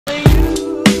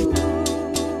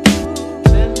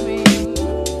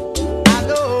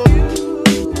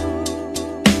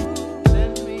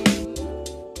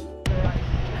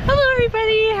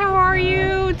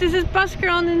Bus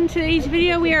Girl, and in today's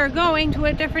video we are going to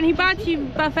a different hibachi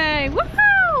buffet.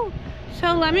 Woohoo!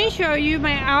 So let me show you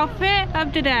my outfit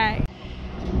of today.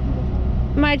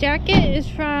 My jacket is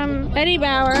from Eddie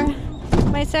Bauer.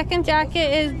 My second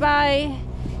jacket is by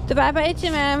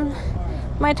H&M.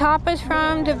 My top is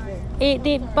from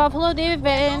the Buffalo David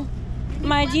Vinton.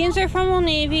 My jeans are from Old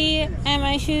Navy, and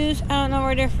my shoes, I don't know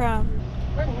where they're from.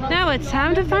 Now it's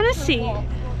time to find a seat.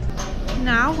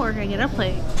 Now we're gonna get a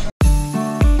plate.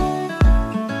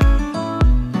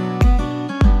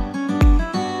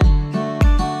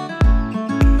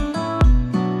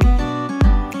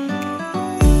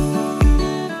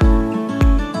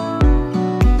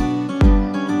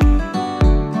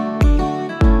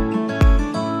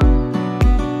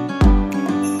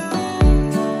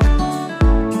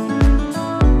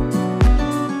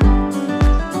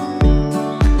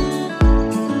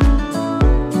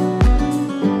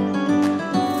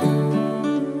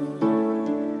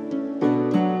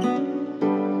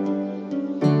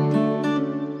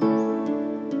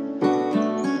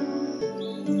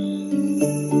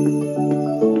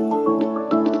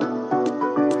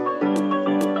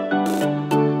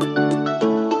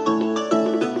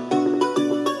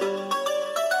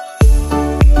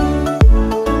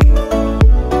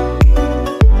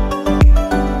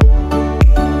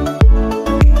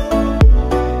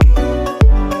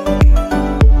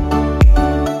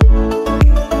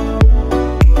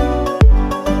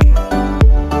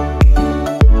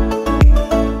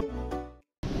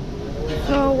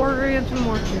 So we're gonna get some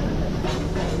more food.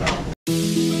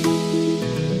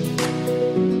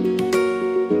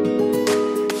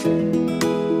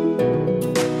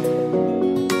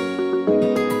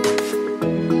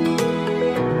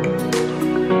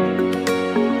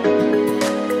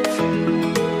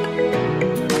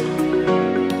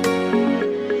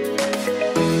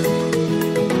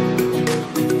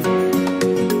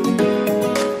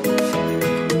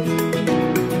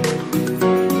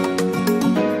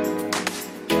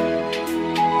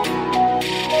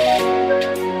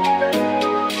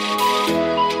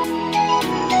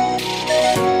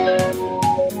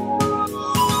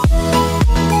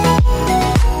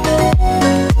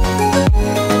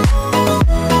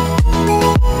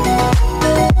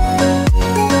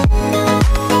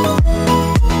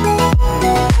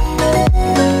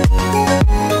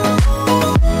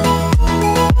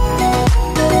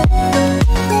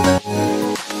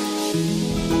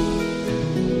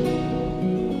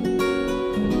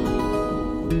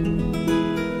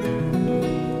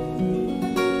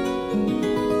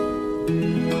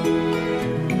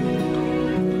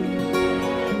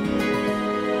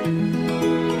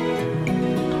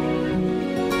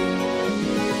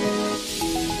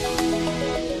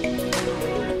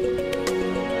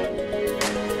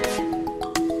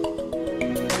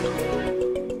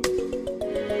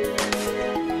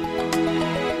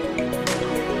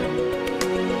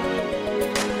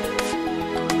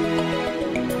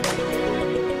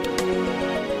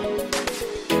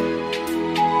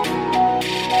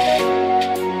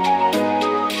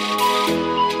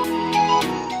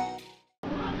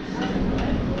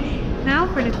 Now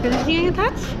for the finishing and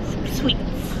touch, some sweets.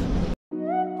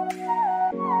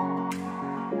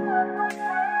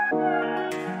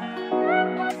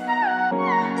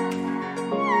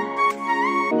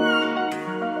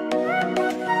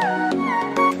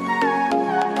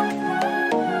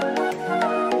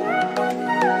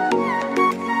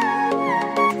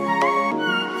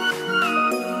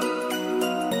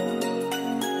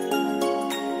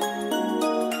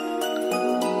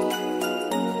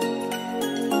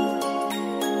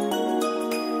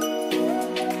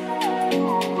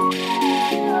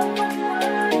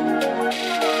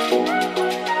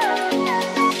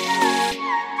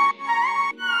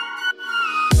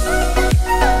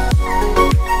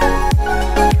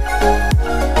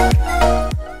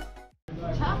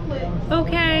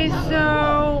 Okay,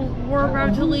 so we're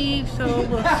about to leave, so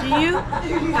we'll see you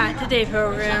at the day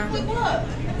program.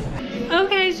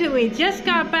 Okay, so we just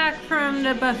got back from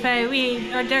the buffet.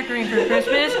 We are decorating for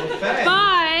Christmas,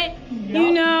 but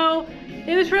you know,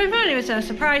 it was really fun. It was a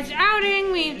surprise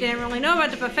outing. We didn't really know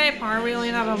about the buffet part. We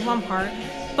only know about one part.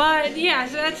 But yeah,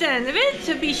 so that's the end of it.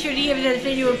 So be sure to give this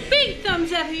video a big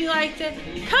thumbs up if you liked it.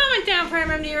 Comment down for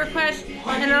any requests,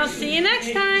 and I'll see you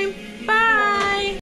next time. Bye!